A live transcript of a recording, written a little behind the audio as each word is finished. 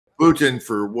Putin,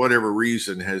 for whatever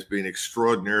reason, has been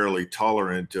extraordinarily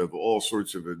tolerant of all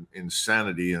sorts of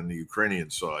insanity on the Ukrainian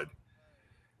side.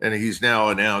 And he's now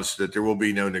announced that there will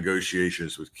be no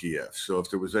negotiations with Kiev. So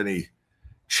if there was any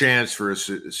chance for a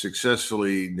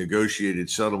successfully negotiated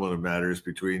settlement of matters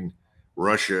between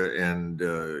Russia and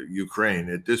Ukraine,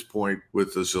 at this point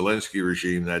with the Zelensky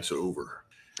regime, that's over.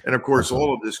 And of course,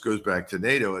 all of this goes back to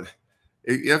NATO. And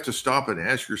you have to stop and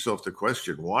ask yourself the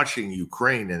question, watching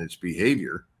Ukraine and its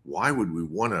behavior, why would we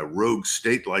want a rogue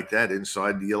state like that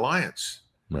inside the alliance?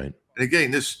 Right. And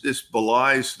again, this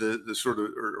belies the sort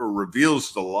of, or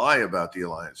reveals the lie about the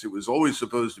alliance. It was always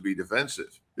supposed to be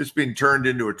defensive. It's been turned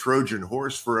into a Trojan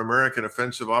horse for American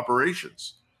offensive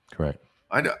operations. Correct.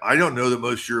 I don't know that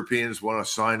most Europeans want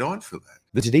to sign on for that.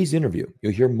 In today's interview,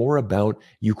 you'll hear more about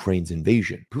Ukraine's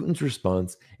invasion, Putin's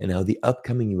response, and how the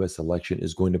upcoming U.S. election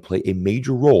is going to play a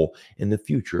major role in the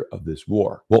future of this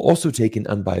war. We'll also take an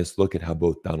unbiased look at how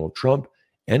both Donald Trump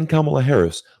and Kamala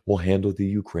Harris will handle the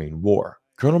Ukraine war.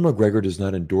 Colonel Macgregor does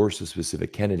not endorse a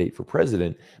specific candidate for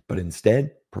president, but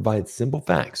instead provides simple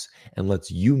facts and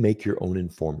lets you make your own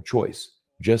informed choice.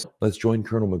 Let's join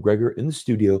Colonel Macgregor in the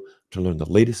studio to learn the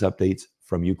latest updates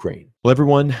from Ukraine. Well,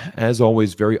 everyone, as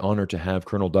always, very honored to have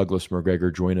Colonel Douglas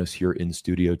Macgregor join us here in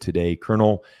studio today.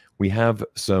 Colonel, we have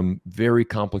some very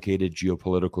complicated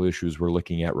geopolitical issues we're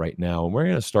looking at right now. And we're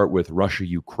going to start with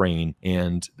Russia-Ukraine.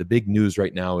 And the big news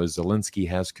right now is Zelensky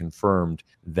has confirmed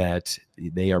that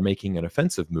they are making an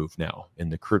offensive move now in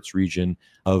the Kursk region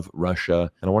of Russia.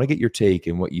 And I want to get your take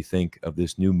and what you think of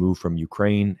this new move from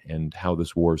Ukraine and how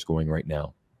this war is going right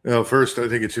now. Well, first, I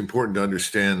think it's important to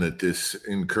understand that this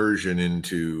incursion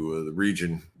into the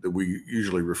region that we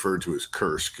usually refer to as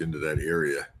Kursk, into that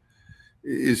area,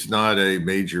 is not a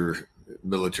major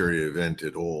military event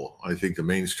at all. I think the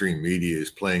mainstream media is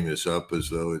playing this up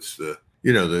as though it's the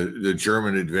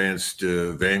German advanced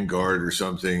vanguard or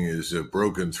something is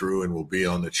broken through and will be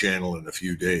on the channel in a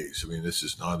few days. I mean, this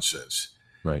is nonsense.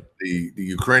 Right. The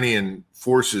Ukrainian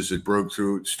forces that broke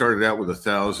through started out with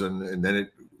 1,000, and then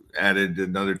it added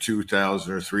another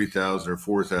 2,000 or 3,000 or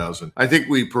 4,000. I think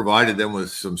we provided them with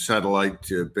some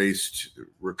satellite-based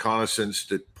reconnaissance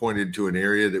that pointed to an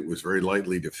area that was very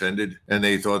lightly defended, and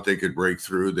they thought they could break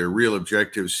through. Their real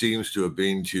objective seems to have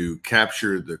been to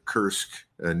capture the Kursk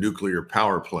nuclear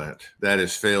power plant. That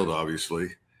has failed, obviously.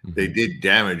 Mm-hmm. They did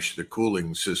damage the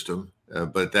cooling system,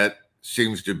 but that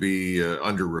seems to be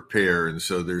under repair, and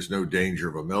so there's no danger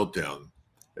of a meltdown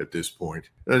at this point.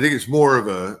 And I think it's more of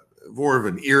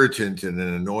an irritant and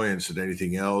an annoyance than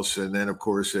anything else. And then, of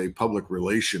course, a public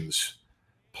relations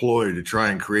ploy to try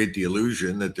and create the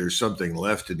illusion that there's something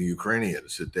left in the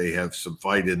Ukrainians, that they have some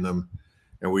fight in them,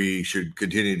 and we should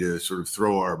continue to sort of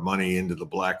throw our money into the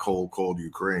black hole called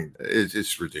Ukraine.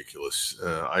 It's ridiculous.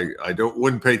 I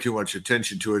wouldn't pay too much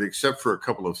attention to it, except for a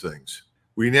couple of things.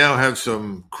 We now have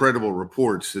some credible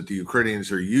reports that the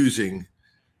Ukrainians are using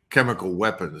chemical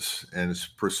weapons, and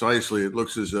it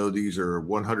looks as though these are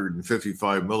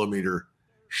 155 millimeter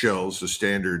shells, the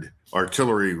standard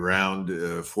artillery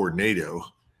round for NATO,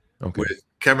 okay, with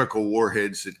chemical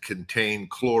warheads that contain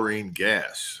chlorine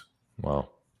gas.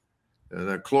 Wow. And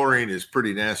that chlorine is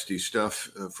pretty nasty stuff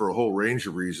for a whole range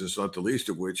of reasons, not the least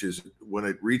of which is when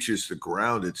it reaches the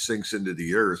ground, it sinks into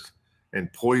the earth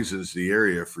and poisons the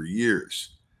area for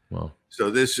years. Wow. So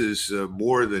this is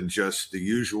more than just the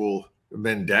usual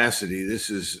mendacity. This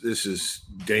is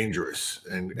dangerous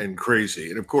and crazy.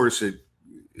 And of course, it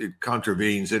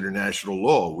contravenes international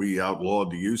law. We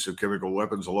outlawed the use of chemical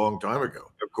weapons a long time ago.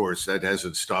 Of course, that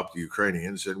hasn't stopped the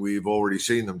Ukrainians, and we've already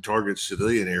seen them target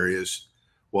civilian areas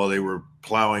while they were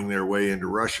plowing their way into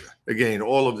Russia. Again,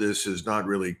 all of this is not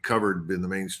really covered in the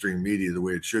mainstream media the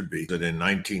way it should be. That in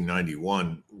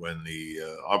 1991, when the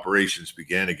operations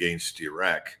began against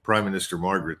Iraq, Prime Minister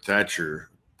Margaret Thatcher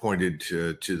pointed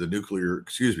to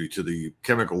the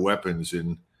chemical weapons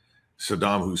in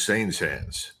Saddam Hussein's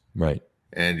hands. Right.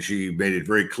 And she made it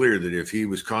very clear that if he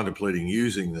was contemplating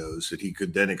using those, that he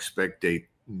could then expect a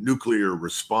nuclear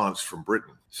response from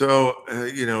Britain. So,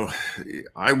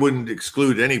 I wouldn't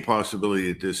exclude any possibility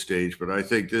at this stage, but I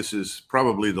think this is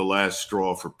probably the last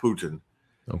straw for Putin.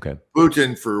 Okay.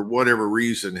 Putin, for whatever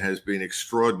reason, has been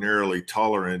extraordinarily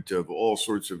tolerant of all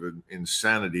sorts of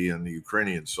insanity on the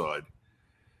Ukrainian side.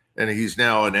 And he's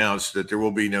now announced that there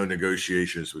will be no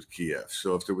negotiations with Kiev.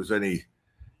 So if there was any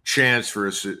chance for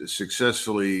a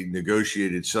successfully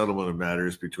negotiated settlement of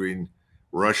matters between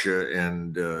Russia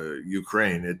and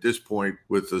Ukraine, at this point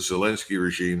with the Zelensky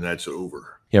regime, that's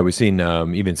over. Yeah, we've seen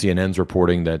even CNN's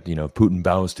reporting that Putin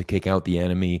vows to kick out the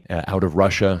enemy out of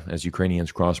Russia as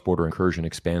Ukrainians' cross-border incursion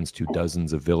expands to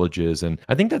dozens of villages, and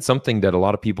I think that's something that a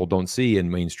lot of people don't see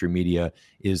in mainstream media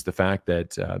is the fact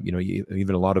that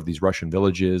even a lot of these Russian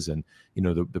villages and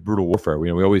the brutal warfare.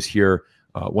 We always hear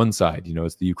one side,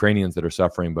 it's the Ukrainians that are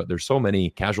suffering, but there's so many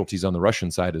casualties on the Russian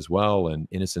side as well, and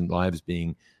innocent lives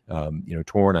being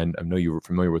torn. I know you were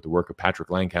familiar with the work of Patrick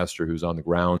Lancaster, who's on the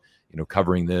ground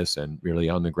covering this and really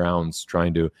on the grounds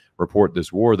trying to report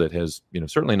this war that has,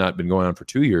 certainly not been going on for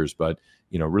 2 years, but,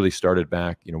 really started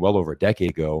back, well over a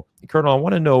decade ago. Colonel, I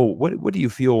want to know, what do you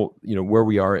feel, where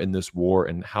we are in this war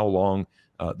and how long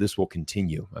this will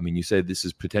continue? I mean, you said this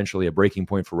is potentially a breaking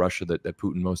point for Russia that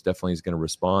Putin most definitely is going to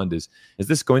respond. Is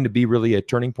this going to be really a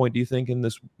turning point, do you think, in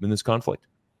this conflict?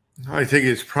 I think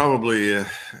it's probably a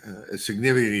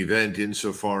significant event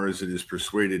insofar as it has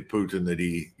persuaded Putin that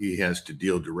he has to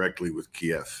deal directly with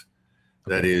Kiev.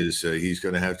 Okay. That is, he's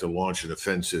going to have to launch an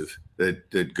offensive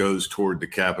that goes toward the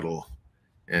capital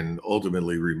and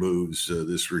ultimately removes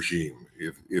this regime.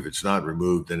 If it's not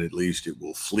removed, then at least it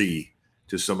will flee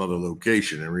to some other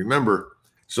location. And remember,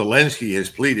 Zelensky has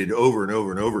pleaded over and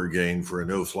over and over again for a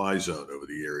no-fly zone over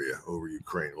the area, over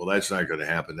Ukraine. Well, that's not going to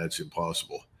happen. That's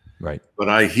impossible. Right. But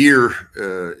I hear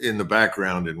in the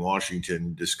background in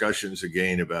Washington discussions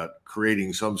again about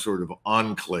creating some sort of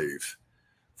enclave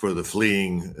for the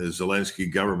fleeing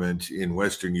Zelensky government in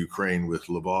Western Ukraine, with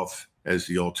Lvov as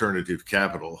the alternative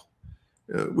capital,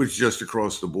 which is just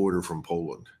across the border from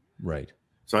Poland. Right.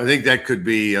 So I think that could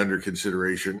be under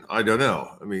consideration. I don't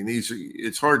know. I mean,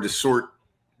 it's hard to sort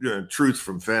truth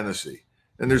from fantasy.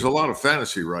 And there's a lot of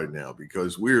fantasy right now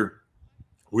because we're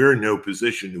in no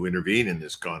position to intervene in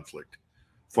this conflict.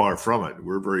 Far from it.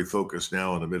 We're very focused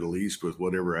now on the Middle East with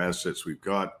whatever assets we've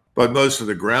got. But most of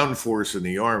the ground force in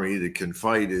the army that can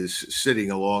fight is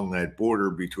sitting along that border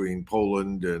between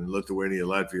Poland and Lithuania,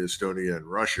 Latvia, Estonia, and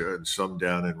Russia, and some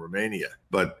down in Romania.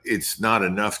 But it's not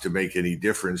enough to make any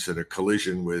difference in a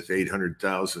collision with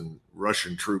 800,000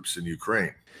 Russian troops in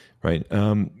Ukraine. Right.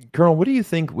 Colonel, what do you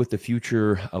think with the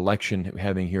future election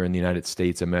having here in the United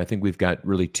States? I mean, I think we've got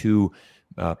really two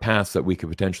paths that we could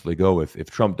potentially go.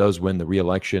 If Trump does win the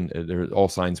re-election, all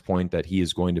signs point that he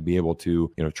is going to be able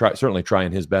to, certainly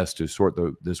trying his best to sort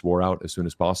this war out as soon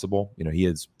as possible. He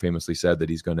has famously said that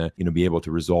he's going to, be able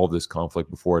to resolve this conflict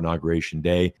before Inauguration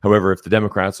Day. However, if the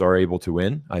Democrats are able to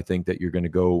win, I think that you're going to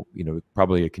go,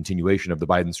 probably a continuation of the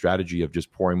Biden strategy of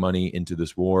just pouring money into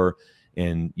this war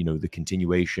and, the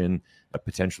continuation,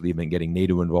 potentially even getting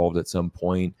NATO involved at some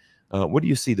point. What do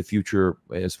you see the future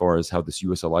as far as how this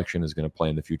U.S. election is going to play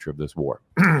in the future of this war?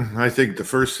 I think the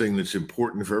first thing that's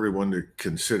important for everyone to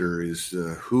consider is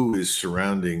who is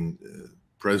surrounding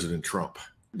President Trump.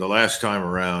 The last time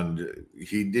around,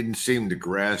 he didn't seem to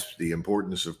grasp the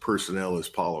importance of personnel as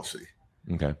policy.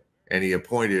 Okay. And he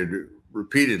appointed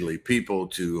repeatedly people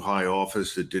to high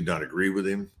office that did not agree with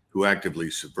him, who actively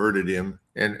subverted him,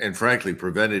 and frankly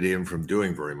prevented him from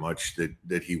doing very much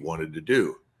that he wanted to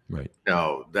do. Right.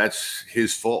 Now, that's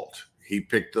his fault. He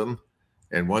picked them,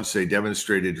 and once they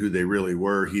demonstrated who they really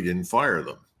were, he didn't fire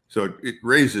them. So it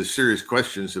raises serious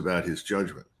questions about his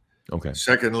judgment. Okay.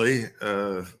 Secondly,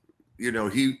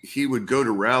 he would go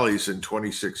to rallies in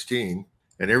 2016,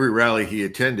 and every rally he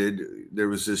attended, there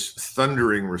was this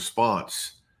thundering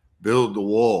response: build the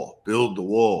wall, build the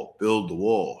wall, build the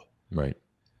wall. Right.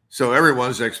 So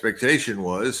everyone's expectation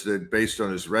was that, based on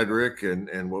his rhetoric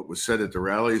and what was said at the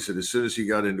rallies, that as soon as he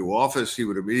got into office, he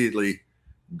would immediately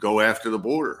go after the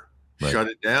border, right, shut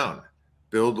it down,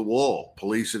 build the wall,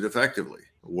 police it effectively.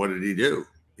 What did he do?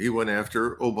 He went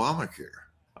after Obamacare.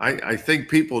 I think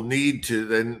people need to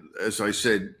then, as I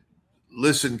said,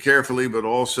 listen carefully, but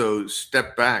also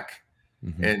step back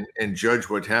and judge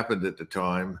what happened at the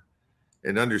time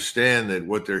and understand that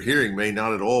what they're hearing may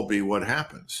not at all be what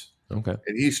happens. Okay.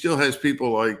 And he still has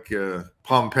people like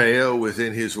Pompeo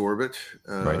within his orbit.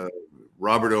 Right.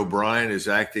 Robert O'Brien is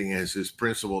acting as his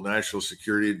principal national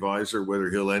security advisor. Whether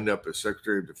he'll end up as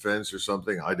Secretary of Defense or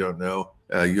something, I don't know.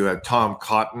 You have Tom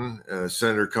Cotton,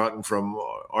 Senator Cotton from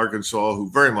Arkansas,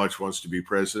 who very much wants to be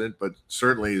president, but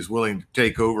certainly is willing to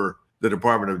take over the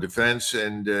Department of Defense.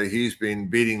 And he's been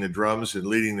beating the drums and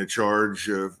leading the charge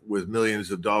with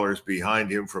millions of dollars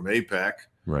behind him from AIPAC.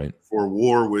 Right. For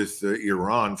war with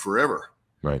Iran forever.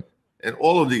 Right. And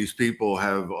all of these people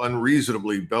have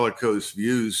unreasonably bellicose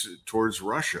views towards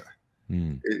Russia.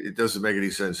 It doesn't make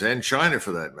any sense. And China,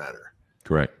 for that matter.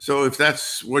 Correct. So if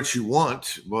that's what you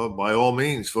want, well, by all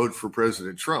means, vote for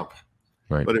President Trump.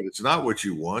 Right. But if it's not what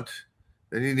you want,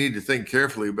 then you need to think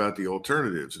carefully about the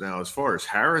alternatives. Now, as far as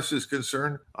Harris is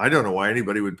concerned, I don't know why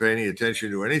anybody would pay any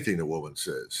attention to anything the woman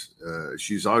says.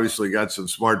 She's obviously got some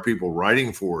smart people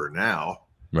writing for her now,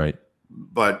 Right.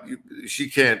 but she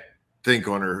can't think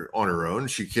on her own.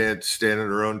 She can't stand on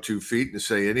her own 2 feet and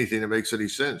say anything that makes any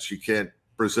sense. She can't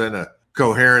present a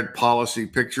coherent policy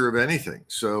picture of anything.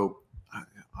 So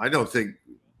I don't think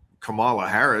Kamala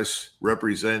Harris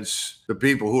represents the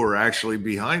people who are actually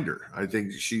behind her. I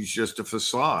think she's just a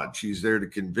facade. She's there to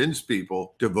convince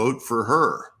people to vote for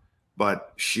her,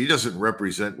 but she doesn't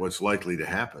represent what's likely to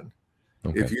happen.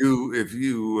 Okay. If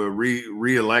you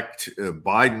re-elect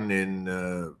Biden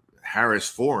in Harris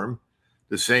form,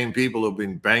 the same people who've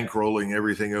been bankrolling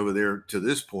everything over there to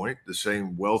this point, the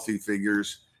same wealthy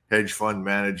figures, hedge fund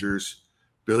managers,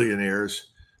 billionaires,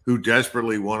 who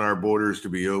desperately want our borders to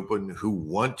be open, who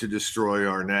want to destroy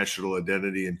our national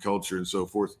identity and culture and so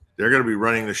forth, they're going to be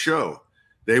running the show.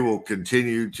 They will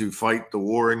continue to fight the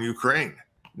war in Ukraine.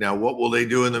 Now, what will they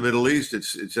do in the Middle East?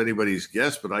 It's anybody's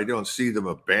guess, but I don't see them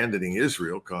abandoning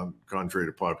Israel, contrary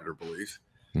to popular belief.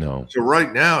 No. So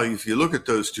right now, if you look at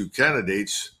those two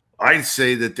candidates, I'd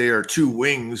say that they are two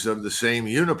wings of the same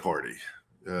uniparty.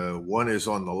 One is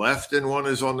on the left and one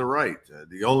is on the right.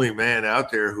 The only man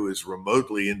out there who is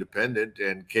remotely independent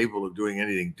and capable of doing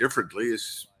anything differently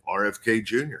is RFK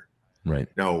Jr. Right.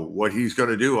 Now, what he's going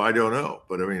to do, I don't know.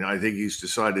 But I mean, I think he's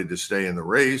decided to stay in the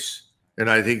race. And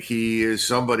I think he is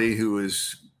somebody who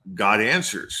has got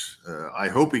answers. I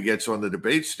hope he gets on the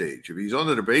debate stage. If he's on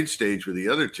the debate stage with the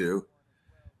other two,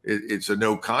 it's a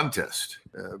no contest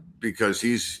because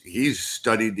he's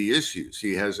studied the issues.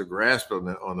 He has a grasp on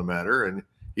the matter, and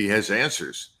he has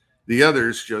answers. The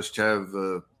others just have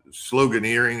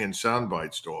sloganeering and sound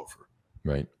bites to offer.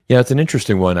 Right. Yeah, it's an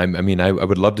interesting one. I mean, I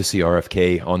would love to see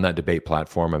RFK on that debate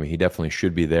platform. I mean, he definitely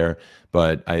should be there.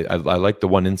 But I like the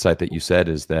one insight that you said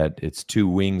is that it's two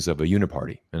wings of a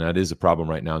uniparty. And that is a problem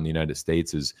right now in the United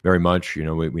States is very much, you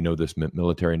know, we know this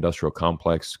military industrial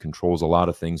complex controls a lot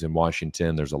of things in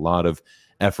Washington. There's a lot of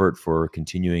effort for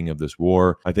continuing of this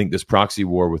war. I think this proxy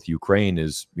war with Ukraine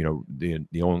is, you know,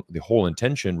 the whole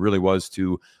intention really was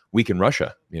to weaken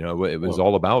Russia. You know, it was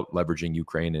all about leveraging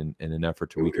Ukraine in an effort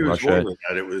to weaken Russia. More than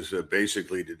that. It was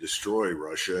basically to destroy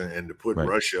Russia and to put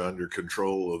Russia under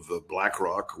control of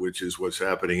BlackRock, which is what's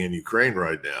happening in Ukraine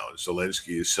right now.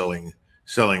 Zelensky is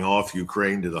selling off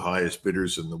Ukraine to the highest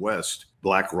bidders in the West,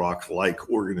 BlackRock-like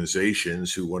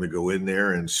organizations who want to go in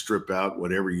there and strip out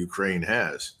whatever Ukraine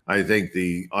has. I think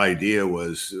the idea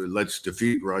was let's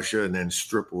defeat Russia and then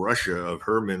strip Russia of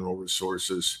her mineral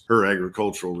resources, her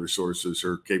agricultural resources,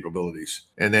 her capabilities,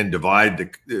 and then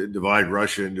divide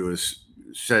Russia into a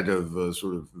set of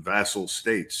sort of vassal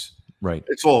states. Right.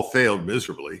 It's all failed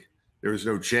miserably. There was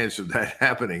no chance of that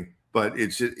happening. But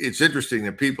it's interesting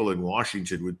that people in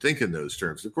Washington would think in those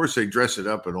terms. Of course, they dress it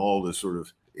up in all this sort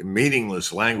of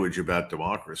meaningless language about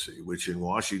democracy, which in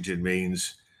Washington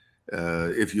means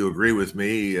if you agree with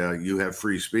me, you have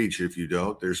free speech. If you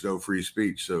don't, there's no free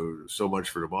speech. So much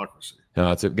for democracy.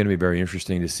 It's going to be very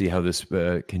interesting to see how this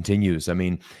continues. I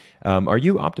mean, are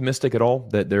you optimistic at all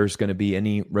that there's going to be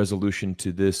any resolution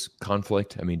to this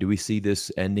conflict? I mean, do we see this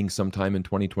ending sometime in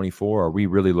 2024? Are we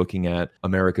really looking at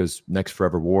America's next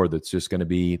forever war that's just going to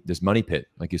be this money pit,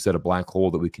 like you said, a black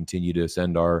hole that we continue to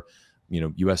send our,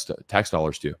 U.S. tax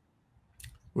dollars to?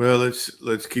 Well,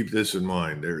 let's keep this in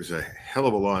mind. There's a hell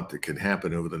of a lot that can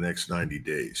happen over the next 90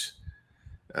 days.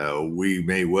 We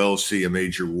may well see a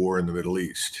major war in the Middle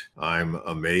East. I'm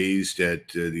amazed at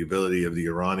the ability of the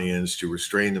Iranians to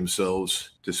restrain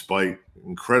themselves despite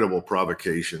incredible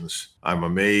provocations. I'm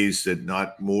amazed that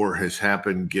not more has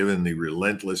happened given the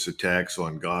relentless attacks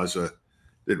on Gaza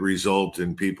that result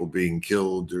in people being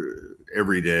killed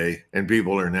every day. And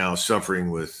people are now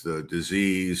suffering with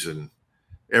disease and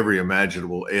every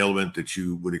imaginable ailment that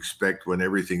you would expect when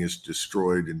everything is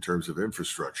destroyed in terms of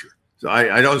infrastructure. So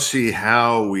I don't see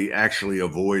how we actually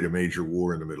avoid a major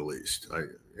war in the Middle East.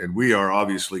 And we are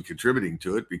obviously contributing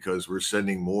to it because we're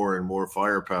sending more and more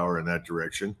firepower in that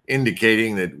direction,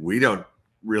 indicating that we don't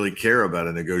really care about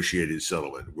a negotiated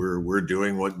settlement. We're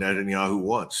doing what Netanyahu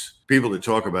wants. People that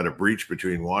talk about a breach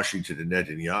between Washington and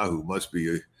Netanyahu must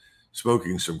be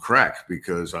smoking some crack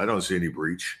because I don't see any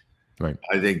breach. Right.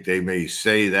 I think they may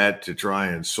say that to try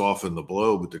and soften the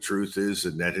blow, but the truth is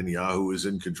that Netanyahu is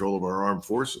in control of our armed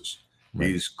forces. Right.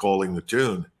 He's calling the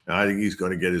tune. And I think he's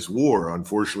going to get his war.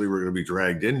 Unfortunately, we're going to be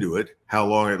dragged into it. How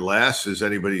long it lasts is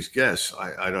anybody's guess.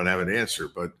 I don't have an answer.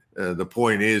 But the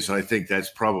point is, I think that's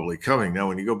probably coming. Now,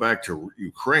 when you go back to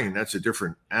Ukraine, that's a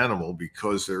different animal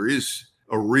because there is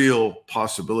a real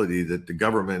possibility that the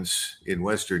governments in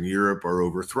Western Europe are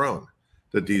overthrown.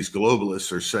 that these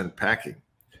globalists are sent packing.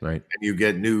 Right. And you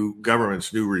get new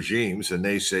governments, new regimes, and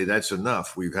they say, that's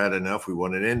enough. We've had enough. We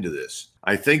want an end to this.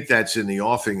 I think that's in the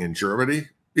offing in Germany.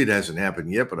 It hasn't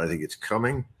happened yet, but I think it's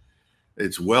coming.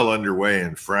 It's well underway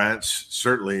in France,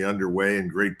 certainly underway in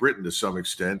Great Britain to some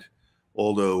extent,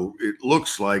 although it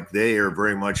looks like they are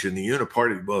very much in the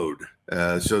uniparty mode.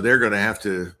 So they're going to have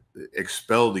to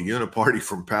expel the uniparty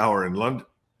from power in London.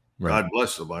 Right. God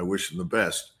bless them. I wish them the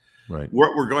best. Right.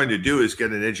 What we're going to do is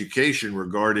get an education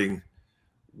regarding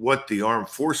what the armed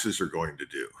forces are going to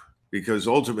do, because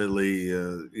ultimately,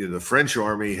 the French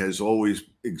army has always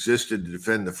existed to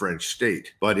defend the French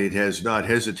state, but it has not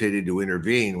hesitated to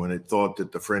intervene when it thought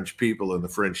that the French people and the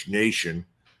French nation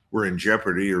were in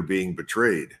jeopardy or being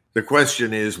betrayed. The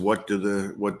question is, what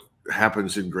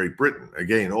happens in Great Britain?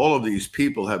 Again, all of these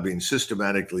people have been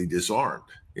systematically disarmed.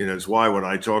 It's why when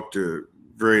I talk to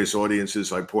various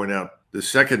audiences, I point out the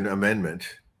Second Amendment,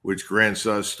 which grants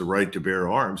us the right to bear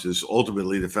arms, is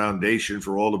ultimately the foundation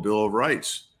for all the Bill of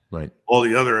Rights. Right. All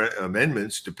the other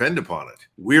amendments depend upon it.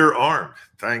 We're armed,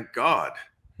 thank God.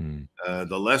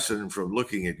 The lesson from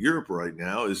looking at Europe right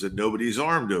now is that nobody's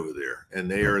armed over there, and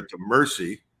they are at the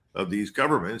mercy of these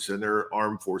governments and their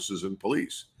armed forces and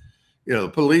police. The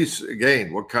police,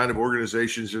 again, what kind of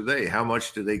organizations are they? How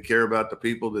much do they care about the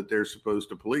people that they're supposed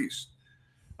to police?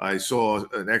 I saw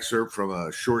an excerpt from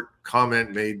a short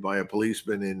comment made by a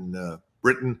policeman in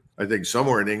Britain, I think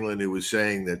somewhere in England, who was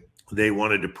saying that they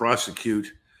wanted to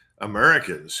prosecute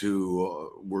Americans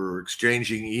who were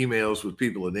exchanging emails with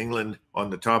people in England on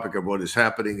the topic of what is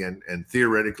happening and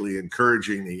theoretically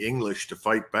encouraging the English to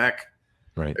fight back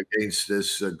against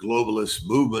this globalist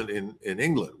movement in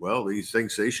England. Well, he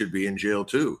thinks they should be in jail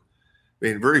too. I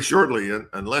mean, very shortly,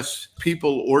 unless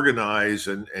people organize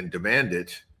and demand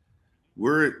it,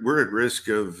 we're at risk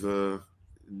of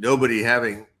nobody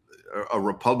having a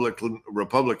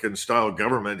Republican style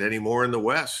government anymore in the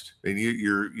West. I mean,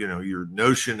 your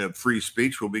notion of free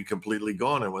speech will be completely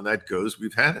gone, and when that goes,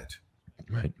 we've had it.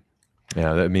 Right.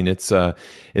 Yeah, I mean, it's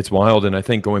wild. And I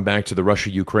think going back to the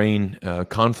Russia-Ukraine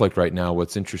conflict right now,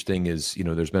 what's interesting is,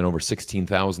 there's been over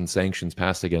 16,000 sanctions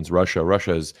passed against Russia.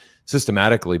 Russia has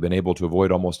systematically been able to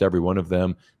avoid almost every one of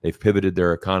them. They've pivoted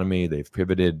their economy. They've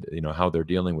pivoted, how they're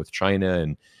dealing with China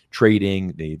and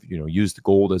trading. They've, used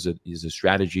gold as a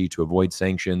strategy to avoid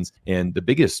sanctions. And the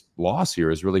biggest loss here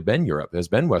has really been Europe, has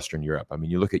been Western Europe. I mean,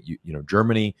 you look at,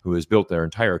 Germany, who has built their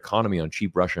entire economy on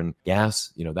cheap Russian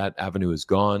gas. That avenue is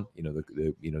gone.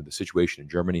 The situation in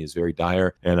Germany is very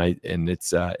dire. And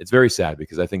it's very sad,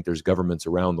 because I think there's governments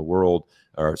around the world,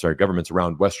 governments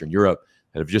around Western Europe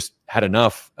that have just had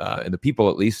enough, and the people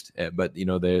at least. But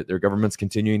their government's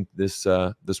continuing this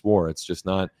war. It's just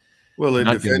not. Well,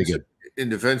 in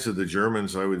defense of the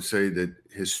Germans, I would say that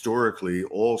historically,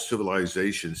 all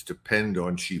civilizations depend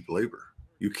on cheap labor.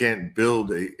 You can't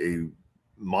build a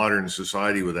modern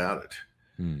society without it.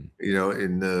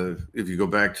 If you go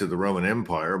back to the Roman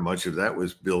Empire, much of that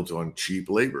was built on cheap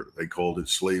labor. They called it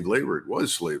slave labor. It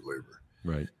was slave labor.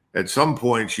 Right. At some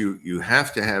point, you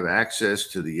have to have access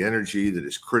to the energy that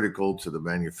is critical to the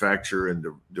manufacture and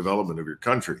the development of your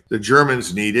country. The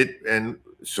Germans need it, and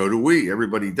so do we.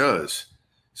 Everybody does.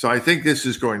 So I think this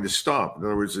is going to stop. In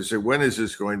other words, they say, when is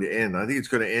this going to end? I think it's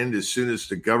going to end as soon as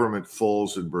the government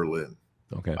falls in Berlin.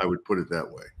 Okay. I would put it that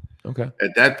way. Okay.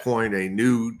 At that point, a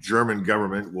new German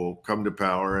government will come to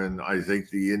power, and I think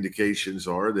the indications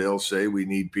are they'll say we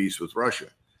need peace with Russia.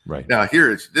 Right. Now,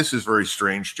 this is very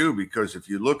strange, too, because if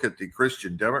you look at the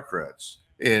Christian Democrats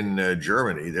in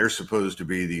Germany, they're supposed to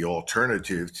be the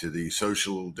alternative to the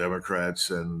Social Democrats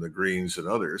and the Greens and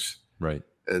others. Right.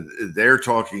 They're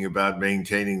talking about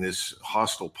maintaining this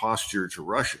hostile posture to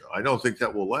Russia. I don't think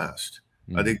that will last.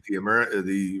 I think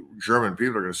the German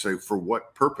people are going to say, for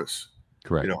what purpose?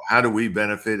 Correct. How do we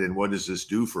benefit, and what does this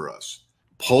do for us?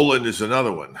 Poland is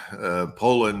another one.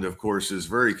 Poland, of course, is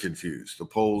very confused. The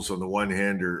Poles, on the one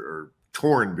hand, are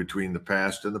torn between the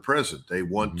past and the present. They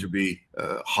want to be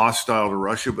hostile to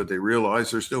Russia, but they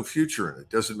realize there's no future in it. It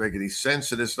doesn't make any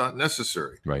sense, and it's not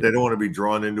necessary. Right. They don't want to be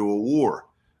drawn into a war.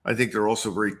 I think they're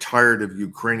also very tired of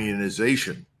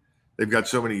Ukrainianization. They've got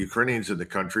so many Ukrainians in the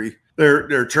country.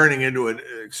 They're turning into an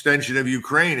extension of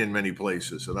Ukraine in many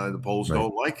places, and the Poles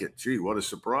don't like it. Gee, what a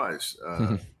surprise.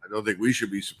 I don't think we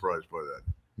should be surprised by that.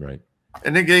 Right.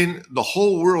 And again, the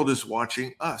whole world is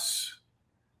watching us.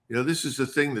 This is the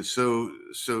thing that's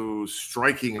so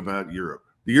striking about Europe.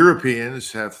 The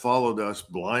Europeans have followed us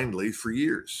blindly for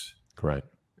years. Correct.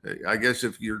 I guess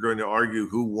if you're going to argue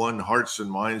who won hearts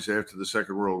and minds after the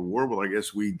Second World War, well, I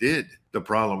guess we did. The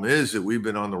problem is that we've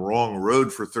been on the wrong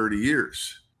road for 30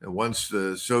 years. And once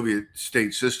the Soviet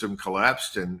state system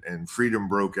collapsed and freedom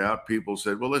broke out, people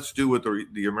said, well, let's do what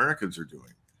the Americans are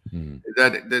doing.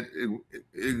 That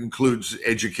includes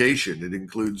education. It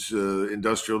includes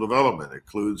industrial development. It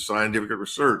includes scientific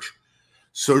research,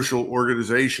 social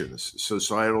organizations,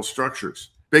 societal structures.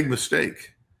 Big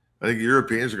mistake. I think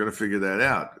Europeans are going to figure that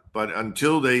out. But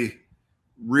until they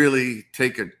really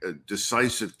take a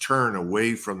decisive turn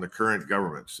away from the current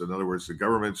governments, in other words, the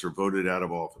governments are voted out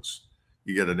of office,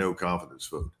 you get a no confidence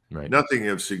vote. Right. Nothing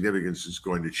of significance is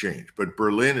going to change. But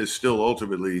Berlin is still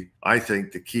ultimately, I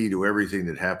think, the key to everything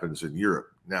that happens in Europe.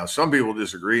 Now, some people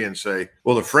disagree and say,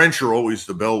 well, the French are always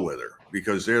the bellwether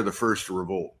because they're the first to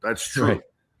revolt. That's true. Right.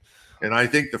 And I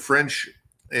think the French,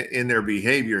 in their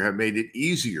behavior, have made it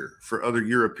easier for other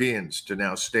Europeans to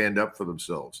now stand up for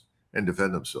themselves and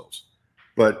defend themselves.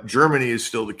 But Germany is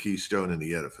still the keystone in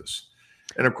the edifice.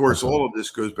 And of course, all of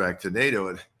this goes back to NATO.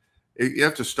 And you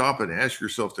have to stop and ask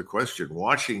yourself the question,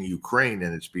 watching Ukraine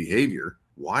and its behavior,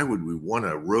 why would we want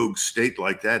a rogue state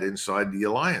like that inside the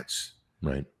alliance?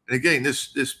 Right. And again,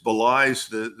 this belies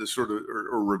the sort of,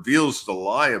 or reveals the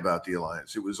lie about the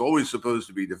alliance. It was always supposed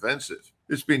to be defensive.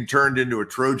 It's been turned into a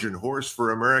Trojan horse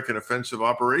for American offensive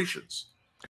operations.